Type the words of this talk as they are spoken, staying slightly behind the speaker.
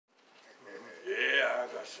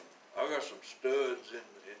got some studs in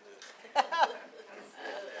the.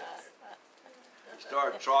 He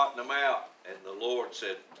started trotting them out, and the Lord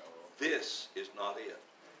said, "This is not it."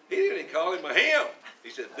 He didn't even call him a him. He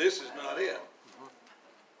said, "This is not it."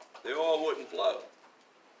 The oil wouldn't flow.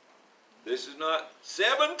 This is not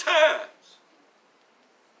 7 times.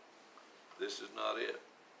 This is not it.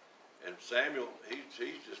 And Samuel,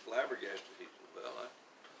 he's just flabbergasted. He said, "Well,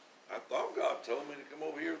 I thought God told me to come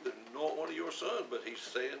over here to anoint one of your sons, but he's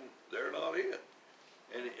saying they're not it."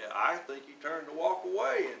 And I think he turned to walk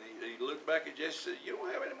away, and he looked back at Jesse and said, "You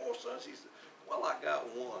don't have any more sons?" He said, "Well, I got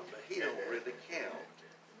one, but he don't really count."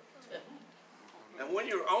 And when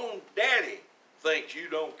your own daddy thinks you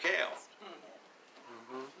don't count,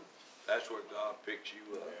 that's where God picks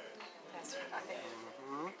you up. That's right.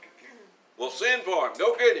 Well, send for him.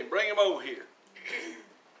 Go get him. Bring him over here.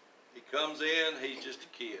 He comes in. He's just a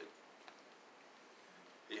kid.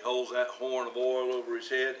 He holds that horn of oil over his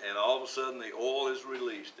head, and all of a sudden the oil is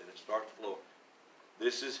released, and it starts flowing.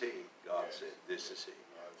 This is he, God said. This is he.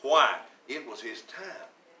 Why? It was his time.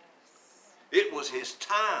 It was his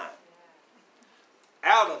time.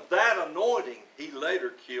 Out of that anointing, he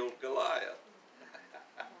later killed Goliath.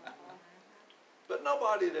 But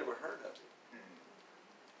nobody had ever heard of him.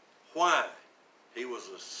 Why? He was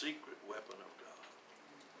a secret weapon of God.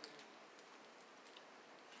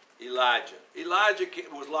 Elijah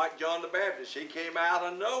was like John the Baptist. He came out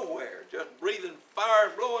of nowhere, just breathing fire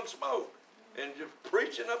and blowing smoke, and just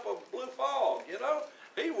preaching up a blue fog, you know.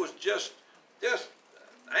 He was just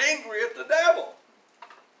angry at the devil.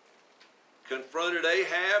 Confronted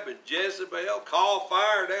Ahab and Jezebel, called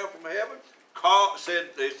fire down from heaven,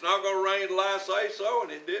 said it's not going to rain till I say so,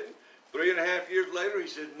 and it didn't. 3.5 years later, he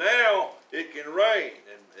said, now it can rain.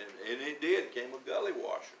 And it did. It came a gully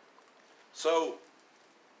washer. So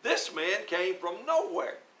this man came from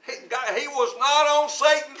nowhere. He was not on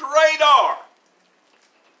Satan's radar.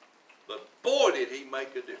 But boy, did he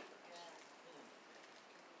make a difference.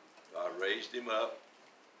 God raised him up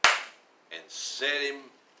and set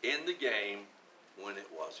him in the game when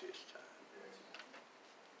it was his time.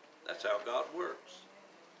 That's how God works.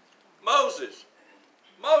 Moses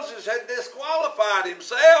had disqualified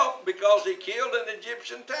himself because he killed an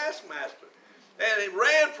Egyptian taskmaster. And he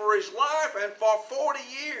ran for his life, and for 40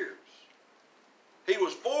 years. He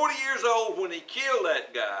was 40 years old when he killed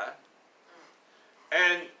that guy.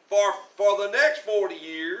 And for the next 40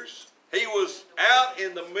 years, he was out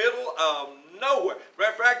in the middle of nowhere.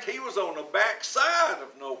 Matter of fact, he was on the backside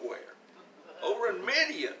of nowhere, over in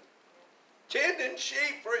Midian, tending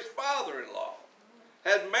sheep for his father-in-law.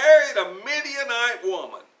 Had married a Midianite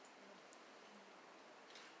woman.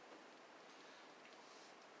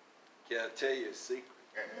 Can I tell you a secret?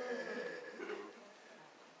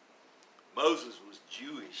 Moses was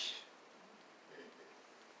Jewish.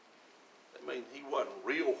 I mean, he wasn't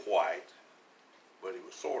real white, but he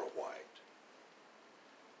was sort of white.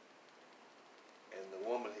 And the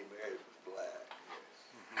woman he married was black.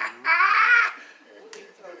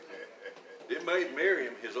 It made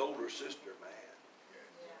Miriam his older sister mad.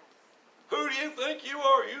 Who do you think you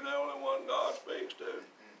are? You're the only one God speaks to.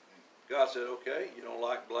 God said, okay, you don't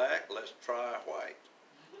like black, let's try white.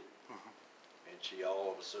 And she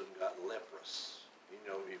all of a sudden got leprous. You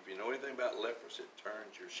know, if you know anything about leprous, it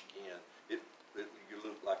turns your skin. You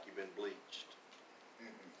look like you've been bleached.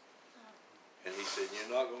 And he said,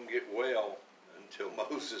 you're not going to get well until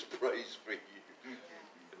Moses prays for you.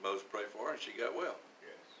 And Moses prayed for her, and she got well.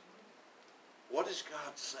 What is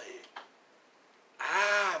God saying?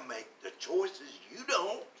 I make the choices, you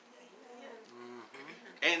don't.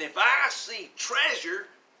 And if I see treasure,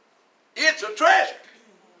 it's a treasure.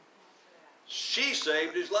 She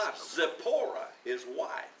saved his life. Zipporah, his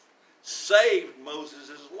wife, saved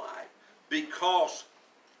Moses' life because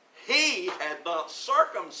he had not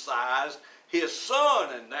circumcised his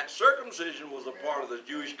son, and that circumcision was a part of the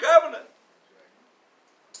Jewish covenant.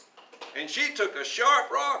 And she took a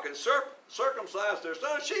sharp rock and circumcised her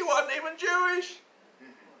son. She wasn't even Jewish.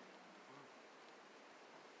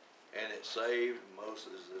 And it saved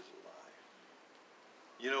Moses' life.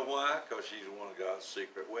 You know why? Because she's one of God's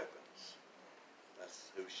secret weapons. That's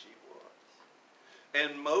who she was.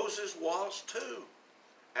 And Moses was too.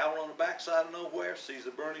 Out on the backside of nowhere, sees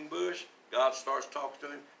a burning bush. God starts talking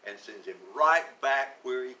to him and sends him right back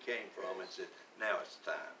where he came from and said, now it's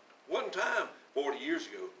time. One time, 40 years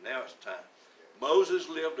ago, now it's time. Moses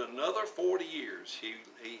lived another 40 years.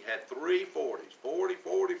 He had 3 40s, 40,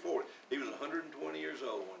 40, 40. He was 120 years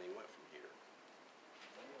old when he went from here.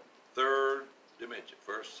 Third dimension,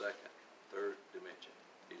 first, second, third dimension.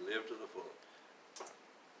 He lived to the full.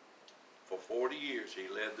 For 40 years, he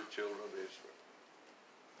led the children of Israel.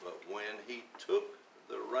 But when he took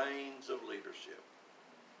the reins of leadership,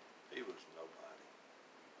 he was nobody.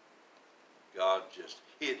 God just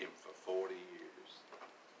hid him for 40 years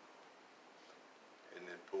and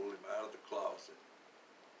then pulled him out of the closet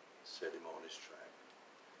and set him on his track.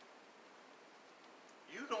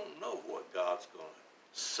 You don't know what God's going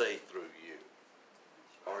to say through you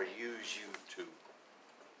or use you to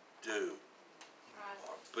do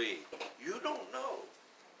or be. You don't know.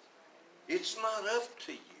 It's not up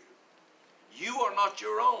to you. You are not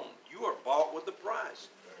your own. You are bought with a price.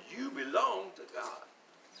 You belong to God.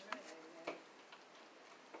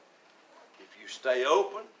 If you stay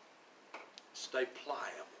open, stay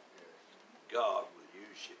pliable, God will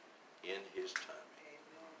use you in His timing.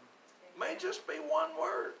 It may just be one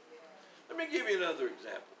word. Let me give you another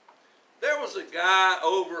example. There was a guy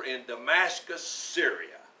over in Damascus,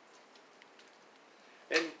 Syria.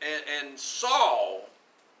 And Saul,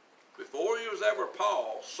 before he was ever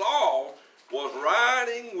Paul, Saul was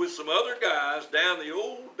riding with some other guys down the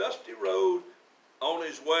old dusty road on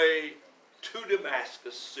his way to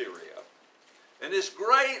Damascus, Syria. And this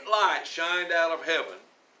great light shined out of heaven,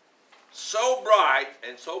 so bright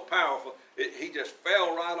and so powerful, he just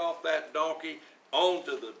fell right off that donkey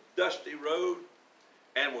onto the dusty road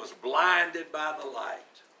and was blinded by the light.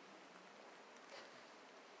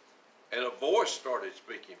 And a voice started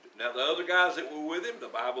speaking. Now the other guys that were with him, the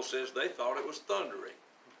Bible says they thought it was thundering.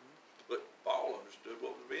 But Paul understood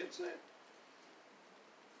what was being said.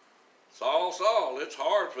 Saul, Saul, it's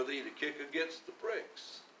hard for thee to kick against the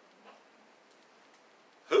pricks.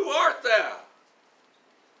 Who art thou?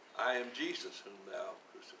 I am Jesus whom thou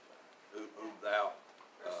crucified. Whom thou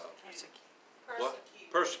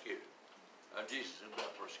persecuted. I'm Jesus whom thou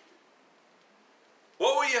persecuted.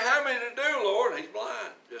 What will you have me to do, Lord? He's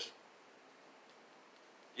blind. Just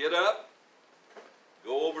get up,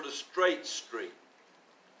 go over to Straight Street.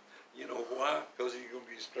 You know why? Because you're going to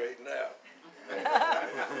be straightened out.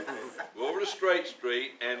 Go over to Straight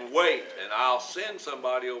Street and wait, and I'll send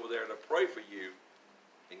somebody over there to pray for you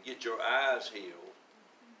and get your eyes healed,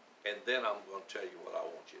 and then I'm going to tell you what I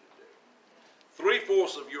want you to do.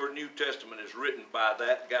 3/4 of your New Testament is written by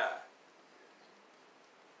that guy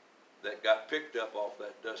that got picked up off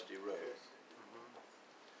that dusty road.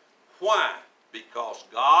 Why? Because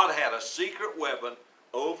God had a secret weapon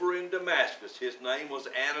over in Damascus. His name was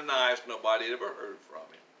Ananias. Nobody had ever heard from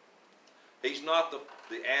him. He's not the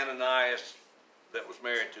Ananias that was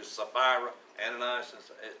married to Sapphira. Ananias,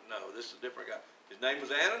 no, this is a different guy. His name was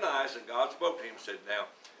Ananias, and God spoke to him and said,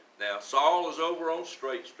 now Saul is over on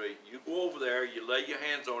Straight Street. You go over there, you lay your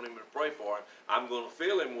hands on him and pray for him. I'm going to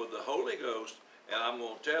fill him with the Holy Ghost, and I'm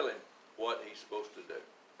going to tell him what he's supposed to do.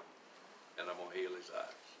 And I'm going to heal his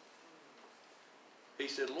eyes. He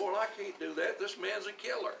said, Lord, I can't do that. This man's a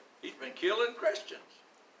killer. He's been killing Christians.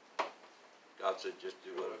 God said, just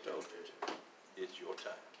do what I told you to. It's your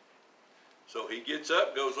time. So he gets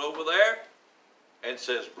up, goes over there, and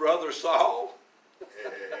says, Brother Saul,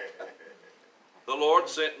 the Lord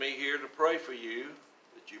sent me here to pray for you,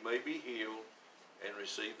 that you may be healed and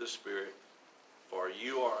receive the Spirit, for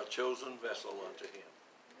you are a chosen vessel unto him.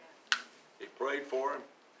 He prayed for him.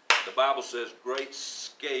 The Bible says great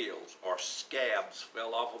scales or scabs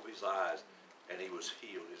fell off of his eyes, and he was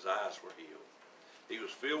healed. His eyes were healed. He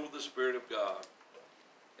was filled with the Spirit of God,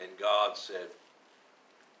 and God said,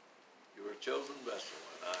 you're a chosen vessel,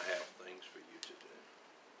 and I have things for you to do.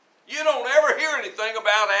 You don't ever hear anything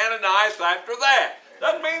about Ananias after that.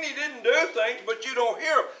 Doesn't mean he didn't do things, but you don't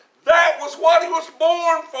hear him. That was what he was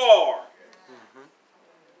born for.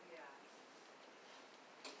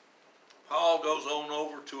 Paul goes on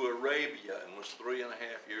over to Arabia and was 3.5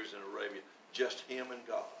 years in Arabia, just him and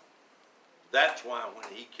God. That's why when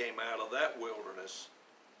he came out of that wilderness,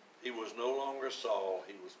 he was no longer Saul,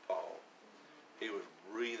 he was Paul. He was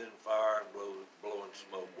breathing fire and blowing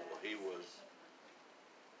smoke. He was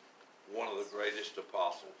one of the greatest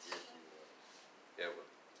apostles ever.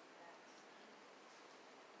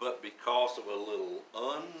 But because of a little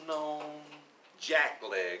unknown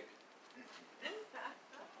jackleg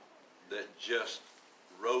that just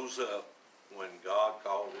rose up when God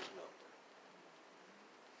called his number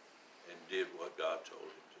and did what God told him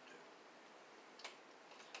to do.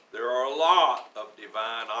 There are a lot of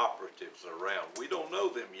divine operatives around. We don't know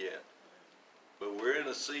them yet, but we're in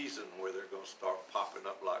a season where they're going to start popping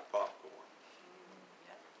up like popcorn.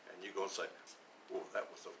 And you're going to say, oh, that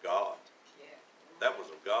was of God. That was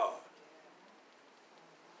of God.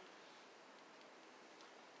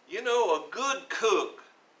 You know, a good cook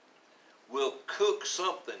will cook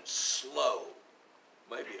something slow,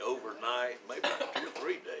 maybe overnight, maybe 2 or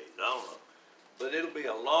 3 days, I don't know. But it'll be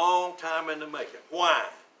a long time in the making. Why?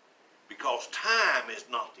 Because time is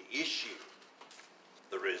not the issue.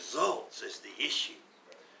 The results is the issue.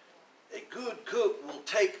 A good cook will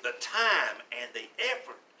take the time and the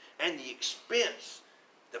effort and the expense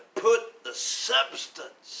to put the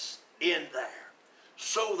substance in there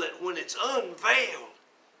so that when it's unveiled,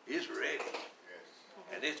 it's ready.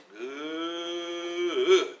 And it's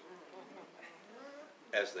good,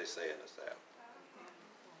 as they say in the South.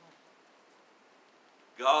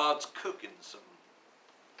 God's cooking some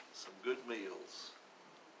good meals.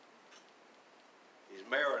 He's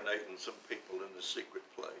marinating some people in the secret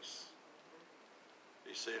place.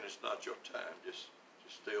 He's saying, it's not your time. Just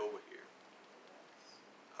stay over here.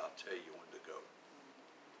 I'll tell you when to go.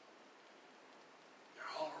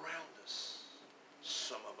 They're all around us.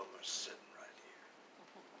 Some of them are sitting right here.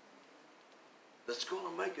 That's going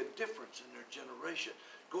to make a difference in their generation.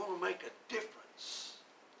 Going to make a difference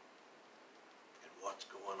in what's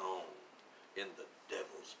going on in the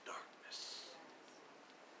devil's darkness.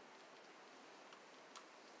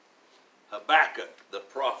 Habakkuk the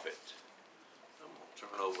prophet. I'm going to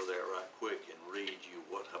turn over there right quick and read you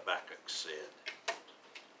what Habakkuk said.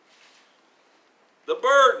 The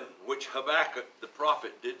burden which Habakkuk the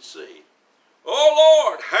prophet did see. O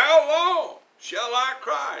Lord, how long shall I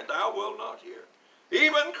cry, and thou wilt not hear?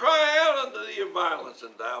 Even cry out unto thee of violence,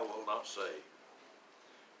 and thou wilt not save.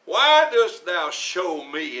 Why dost thou show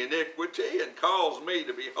me iniquity, and cause me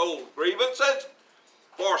to behold grievances?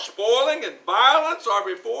 For spoiling and violence are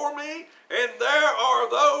before me, and there are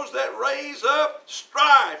those that raise up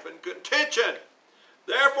strife and contention.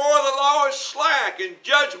 Therefore the law is slack, and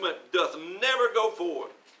judgment doth never go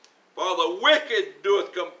forth. For the wicked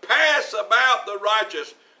doeth compass about the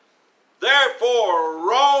righteous. Therefore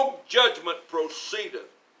wrong judgment proceedeth.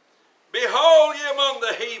 Behold ye among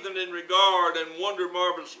the heathen in regard, and wonder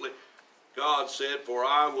marvelously. God said, for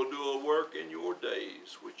I will do a work in your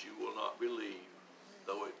days, which you will not believe,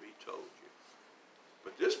 though it be told you.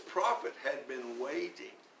 But this prophet had been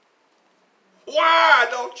waiting. Why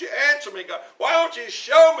don't you answer me, God? Why don't you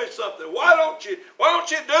show me something? Why don't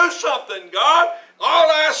you do something, God?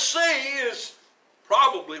 All I see is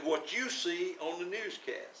probably what you see on the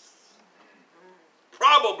newscasts.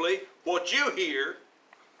 Probably what you hear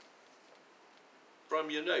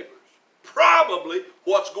from your neighbors. Probably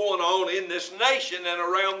what's going on in this nation and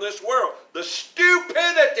around this world. The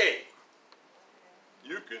stupidity.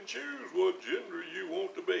 You can choose what gender you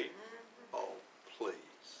want to be. Oh, please.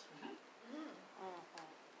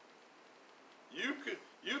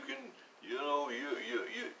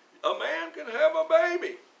 A man can have a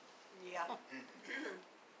baby. Yeah.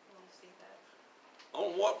 See that.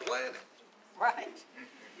 On what planet? Right.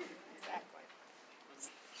 Exactly.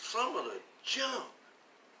 Some of the junk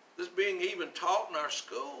that's being even taught in our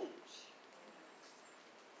schools.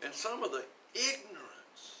 And some of the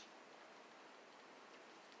ignorance.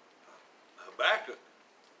 Habakkuk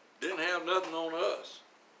didn't have nothing on us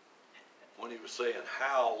when he was saying,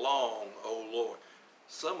 how long, O Lord?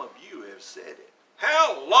 Some of you have said it.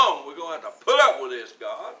 How long are we going to have to put up with this,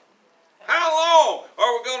 God? How long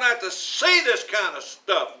are we going to have to see this kind of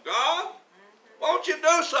stuff, God? Won't you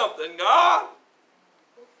do something, God?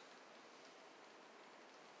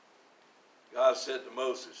 God said to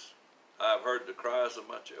Moses, I have heard the cries of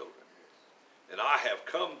my children, and I have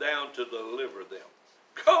come down to deliver them.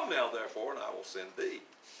 Come now, therefore, and I will send thee.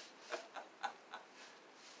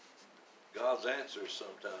 God's answer is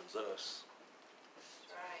sometimes us.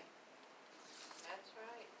 That's right. That's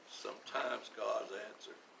right. Sometimes God's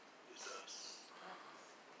answer is us.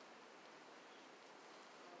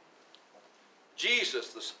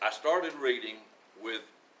 Jesus, I started reading with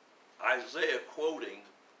Isaiah quoting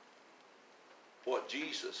what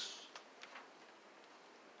Jesus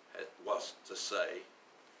was to say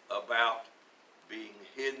about being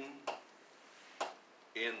hidden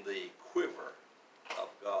in the quiver of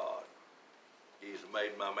God. He's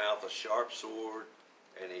made my mouth a sharp sword,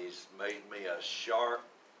 and he's made me a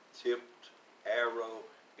sharp-tipped arrow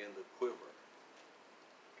in the quiver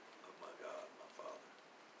of my God, my Father.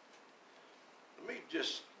 Let me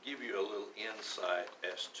just give you a little insight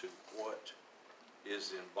as to what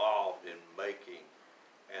is involved in making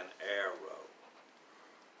an arrow.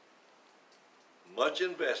 Much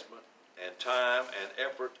investment and time and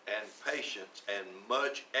effort and patience and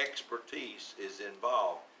much expertise is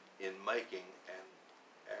involved in making an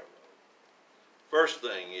arrow. First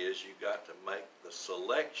thing is you got to make the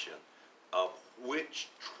selection of which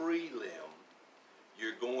tree limb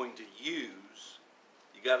you're going to use.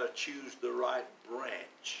 You got to choose the right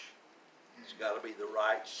branch. It's got to be the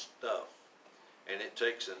right stuff. And it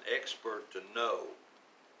takes an expert to know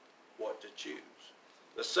what to choose.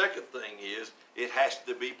 The second thing is it has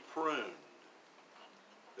to be pruned.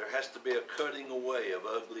 There has to be a cutting away of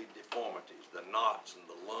ugly deformities, the knots and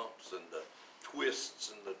the lumps and the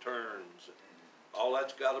twists and the turns. All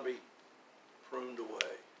that's got to be pruned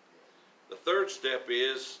away. The third step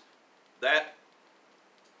is that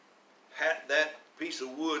piece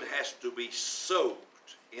of wood has to be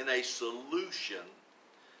soaked in a solution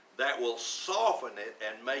that will soften it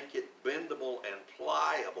and make it bendable and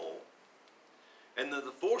pliable. And then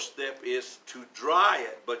the fourth step is to dry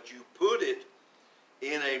it, but you put it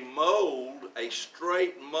in a mold, a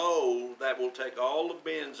straight mold that will take all the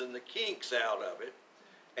bends and the kinks out of it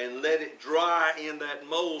and let it dry in that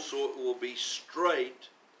mold so it will be straight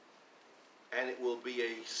and it will be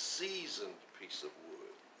a seasoned piece of wood.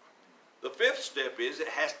 The fifth step is it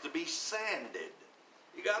has to be sanded.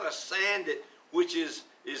 You got to sand it, which is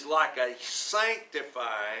like a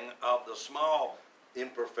sanctifying of the small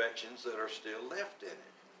imperfections that are still left in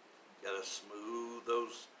it. You got to smooth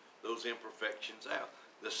those imperfections out.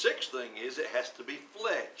 The sixth thing is it has to be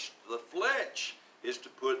fletched. The fletch is to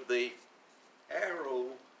put the arrow,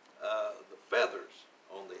 the feathers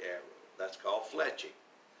on the arrow. That's called fletching.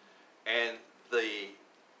 And the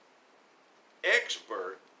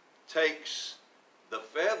expert takes the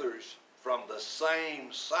feathers from the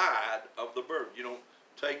same side of the bird. You don't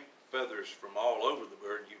take feathers from all over the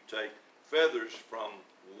bird. You take feathers from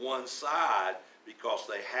one side because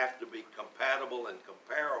they have to be compatible and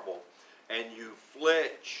comparable. And you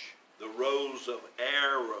fletch the rows of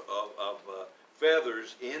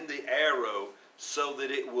feathers in the arrow so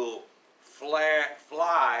that it will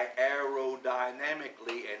fly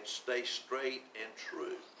aerodynamically and stay straight and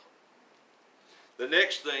true. The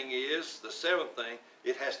next thing is, the seventh thing,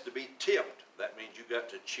 it has to be tipped. That means you got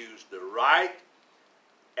to choose the right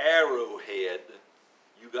arrowhead.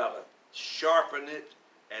 You got to sharpen it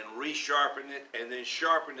and resharpen it and then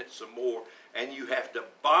sharpen it some more. And you have to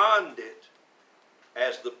bond it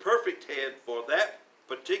as the perfect head for that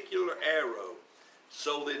particular arrow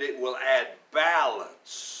so that it will add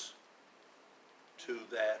balance to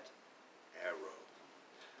that arrow.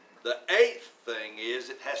 The eighth thing is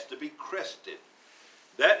it has to be crested.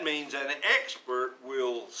 That means an expert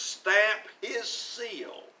will stamp his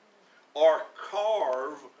seal or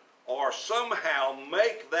carve or somehow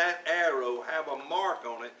make that arrow have a mark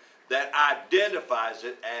on it that identifies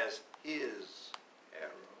it as his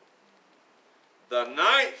arrow. The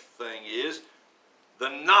ninth thing is the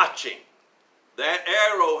notching. That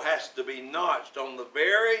arrow has to be notched. On the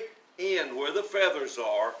very end where the feathers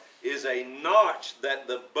are is a notch that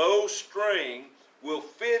the bow string will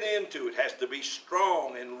fit into. It has to be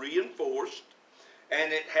strong and reinforced,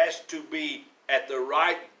 and it has to be at the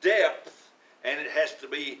right depth, and it has to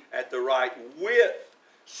be at the right width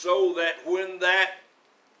so that when that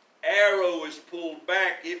arrow is pulled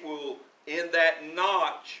back, it will, in that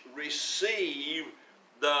notch, receive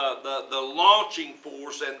the launching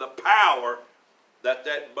force and the power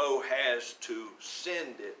that bow has to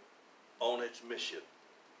send it on its mission.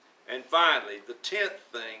 And finally, the 10th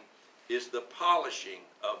thing is the polishing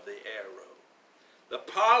of the arrow. The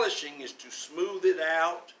polishing is to smooth it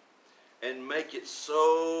out and make it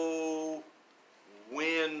so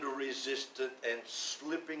wind resistant and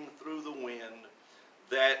slipping through the wind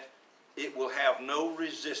that it will have no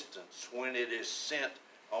resistance when it is sent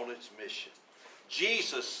on its mission.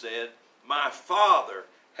 Jesus said, "My Father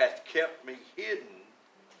hath kept me hidden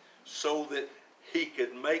so that he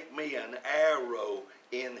could make me an arrow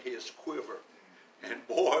in his quiver." And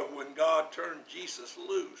boy, when God turned Jesus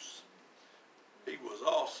loose, he was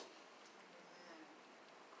awesome.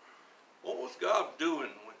 What was God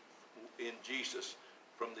doing in Jesus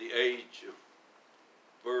from the age of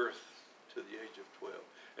birth to the age of 12?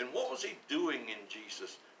 And what was he doing in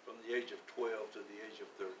Jesus from the age of 12 to the age of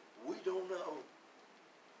 30? We don't know.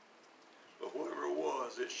 But whatever it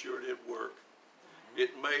was, it sure did work.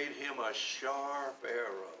 It made him a sharp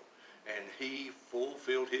arrow. And he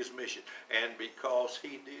fulfilled his mission. And because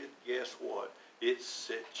he did, guess what? It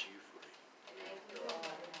set you free.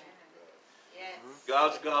 Yes.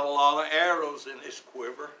 God's got a lot of arrows in his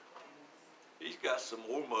quiver. He's got some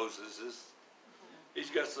more Moseses. He's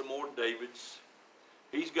got some more Davids.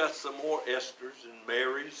 He's got some more Esthers and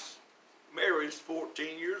Marys. Mary's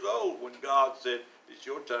 14 years old when God said, "It's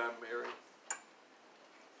your time, Mary.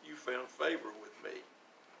 You found favor with me.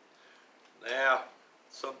 Now,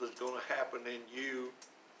 something's going to happen in you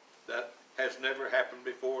that has never happened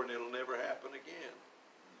before and it'll never happen again.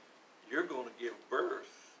 You're going to give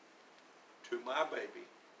birth to my baby,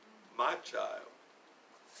 my child,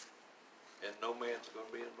 and no man's going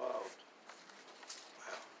to be involved."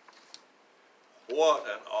 Wow. What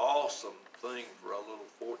an awesome thing for a little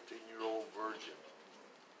 14-year-old virgin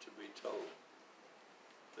to be told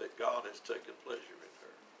that God has taken pleasure in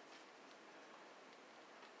her.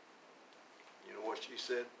 You know what she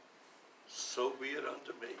said? So be it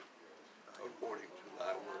unto me, according to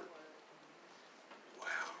thy word.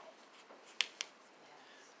 Wow.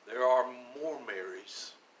 There are more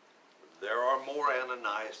Marys. There are more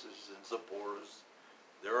Ananiases and Zipporahs.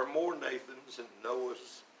 There are more Nathans and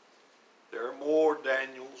Noahs. There are more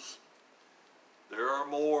Daniels. There are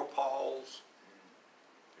more Pauls.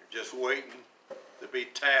 They're just waiting to be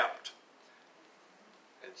tapped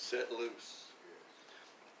and set loose.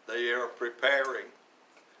 They are preparing.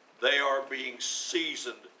 They are being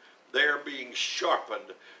seasoned. They are being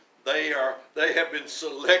sharpened. They have been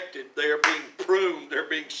selected. They are being pruned. They're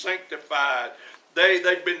being sanctified.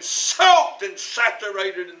 They've been soaked and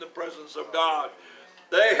saturated in the presence of God.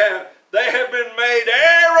 They have been made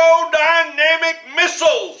aerodynamic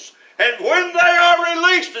missiles. And when they are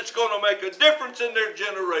released, it's going to make a difference in their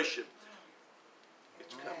generation.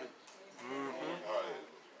 It's coming.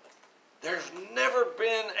 There's never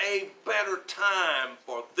been a better time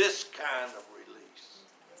for this kind of release.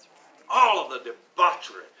 All of the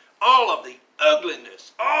debauchery, all of the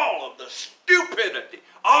ugliness, all of the stupidity,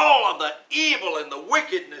 all of the evil and the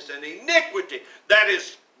wickedness and iniquity that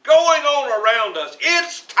is going on around us.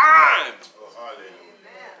 It's time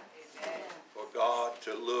for God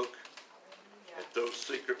to look at those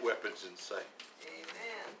secret weapons and say,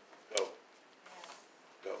 go.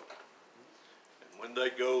 Go. And when they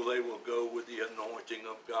go, they will go with the anointing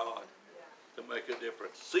of God to make a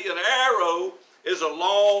difference. See, an arrow is a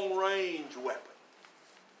long-range weapon.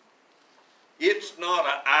 It's not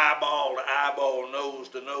an eyeball to eyeball, nose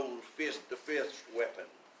to nose, fist to fist weapon.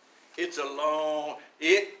 It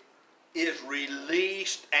is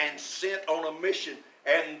released and sent on a mission,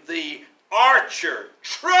 and the archer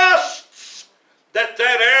trusts that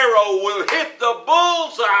arrow will hit the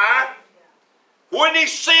bullseye when he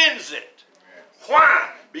sends it. Why?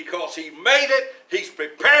 Because he made it, he's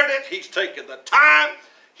prepared it, he's taken the time,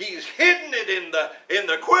 he's hidden it in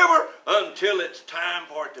the quiver until it's time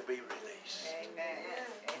for it to be released. Amen.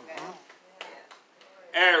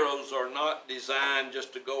 Arrows are not designed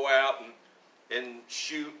just to go out and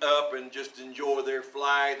shoot up and just enjoy their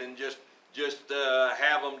flight and just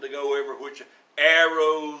have them to go everywhere.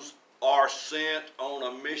 Arrows are sent on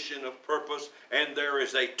a mission of purpose, and there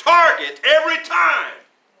is a target every time.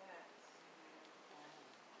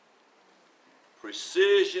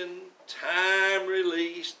 Precision, time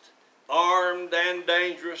released, armed and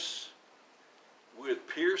dangerous, with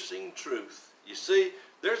piercing truth. You see,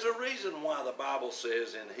 there's a reason why the Bible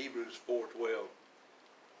says in Hebrews 4:12,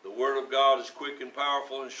 the word of God is quick and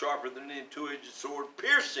powerful and sharper than any two-edged sword,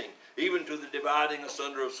 piercing even to the dividing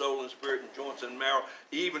asunder of soul and spirit and joints and marrow,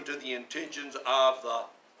 even to the intentions of the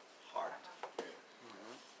heart.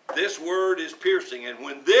 This word is piercing, and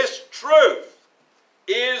when this truth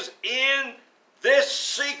is in this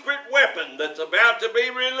secret weapon that's about to be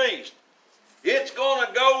released, it's going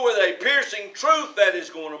to go with a piercing truth that is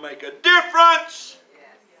going to make a difference.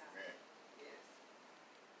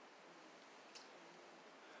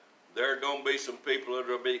 There are going to be some people that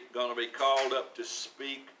are going to be called up to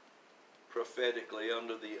speak prophetically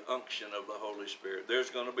under the unction of the Holy Spirit. There's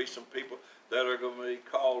going to be some people that are going to be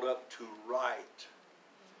called up to write.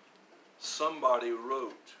 Somebody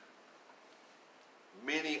wrote,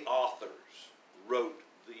 many authors wrote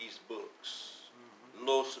these books.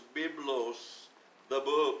 Los Biblos, the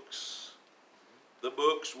books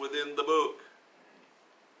within the book.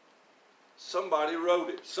 Somebody wrote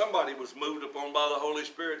it. Somebody was moved upon by the Holy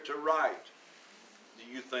Spirit to write. Do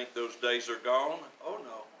you think those days are gone? Oh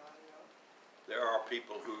no. There are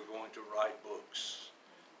people who are going to write books.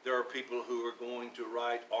 There are people who are going to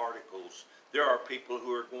write articles. There are people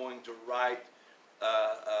who are going to write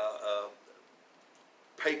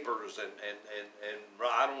papers and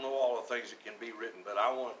I don't know all the things that can be written, but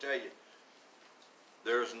I want to tell you,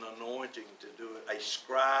 there's an anointing to do it, a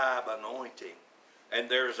scribe anointing, and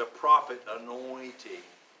there's a prophet anointing,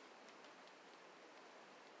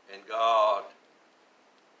 and God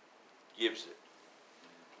gives it.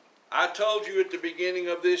 I told you at the beginning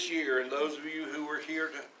of this year, and those of you who were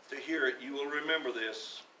here to hear it, you will remember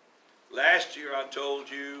this. Last year I told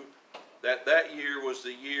you that year was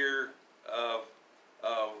the year of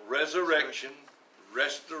resurrection,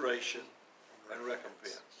 restoration, and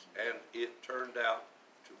recompense. And it turned out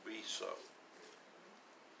to be so.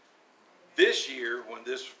 This year, when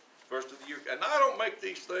this first of the year, and I don't make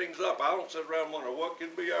these things up. I don't sit around and wonder what can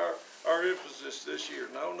be our emphasis this year.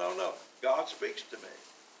 No. God speaks to me.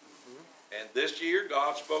 And this year,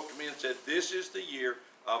 God spoke to me and said, this is the year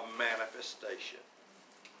of manifestation.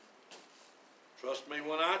 Trust me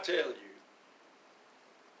when I tell you,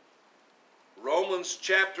 Romans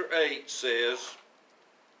chapter 8 says,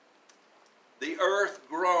 the earth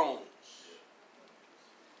groans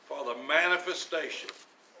for the manifestation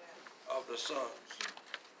of the sons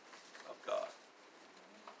of God.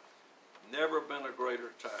 Never been a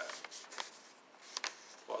greater time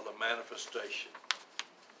for the manifestation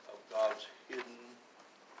of God's hidden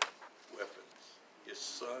weapons, His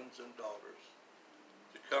sons and daughters,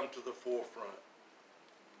 to come to the forefront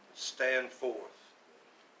and stand forth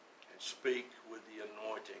and speak with the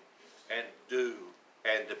anointing and do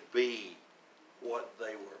and to be what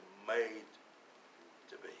they were made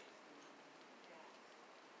to be.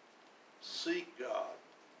 Seek God.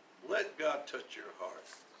 Let God touch your heart.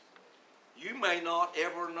 You may not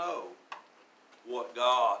ever know what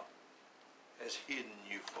God has hidden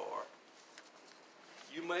you for.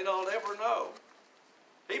 You may not ever know.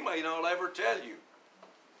 He may not ever tell you.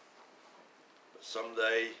 But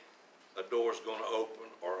someday a door's going to open,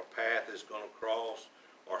 or a path is going to cross,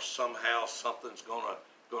 or somehow something's going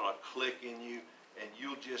to click in you, and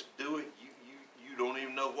you'll just do it. You don't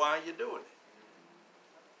even know why you're doing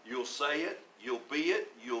it. You'll say it. You'll be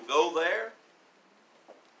it. You'll go there.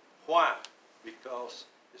 Why? Because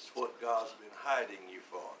it's what God's been hiding you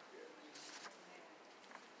for.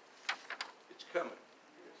 It's coming.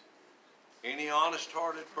 Any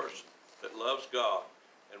honest-hearted person that loves God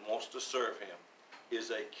and wants to serve Him is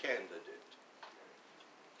a candidate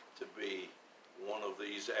to be one of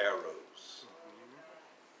these arrows.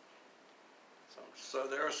 So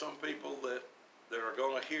there are some people that are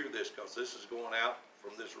going to hear this, because this is going out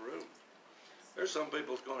from this room. There's some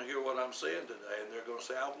people that's going to hear what I'm saying today, and they're going to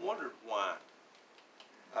say, I wondered why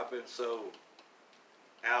I've been so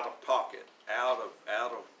out of pocket, out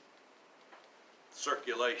of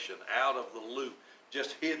circulation, out of the loop,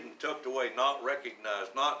 just hidden, tucked away, not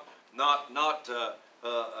recognized, not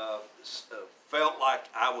felt like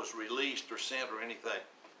I was released or sent or anything.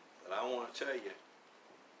 But I want to tell you,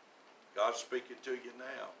 God's speaking to you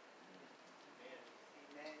now.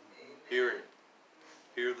 Hear Him.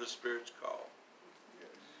 Hear the Spirit's call.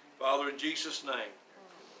 Father, in Jesus' name,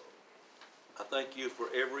 I thank you for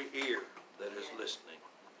every ear that is listening.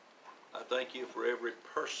 I thank you for every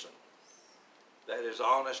person that is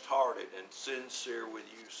honest-hearted and sincere with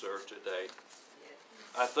you, sir, today.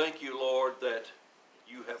 I thank you, Lord, that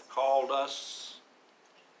you have called us,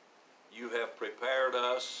 you have prepared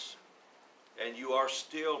us, and you are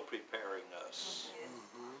still preparing us.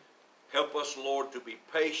 Help us, Lord, to be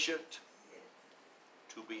patient,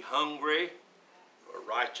 to be hungry for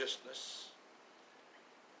righteousness,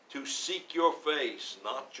 to seek your face,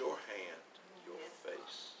 not your hand, your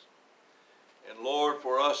face. And Lord,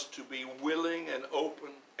 for us to be willing and open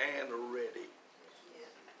and ready,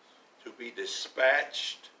 to be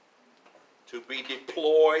dispatched, to be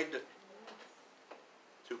deployed,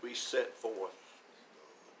 to be set forth,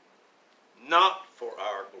 not for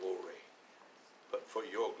our glory, but for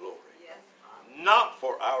your glory. Not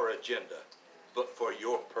for our agenda, but for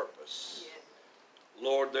your purpose.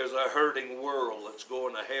 Lord, there's a hurting world that's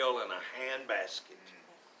going to hell in a handbasket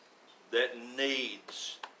that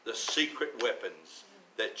needs the secret weapons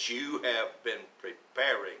that you have been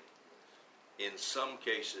preparing, in some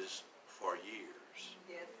cases, for years.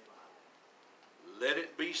 Let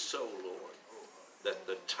it be so, Lord, that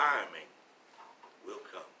the timing will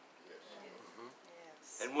come.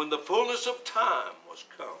 And when the fullness of time was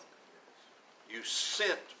come, you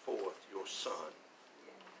sent forth your Son,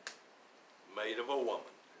 made of a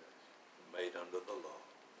woman, made under the law.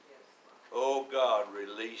 Oh God,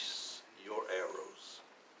 release your arrows,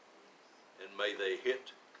 and may they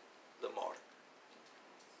hit the mark.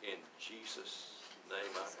 In Jesus'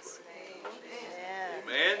 name I pray. Amen.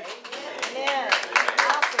 Amen. Amen.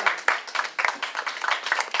 Awesome.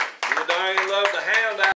 You dying love the hand out.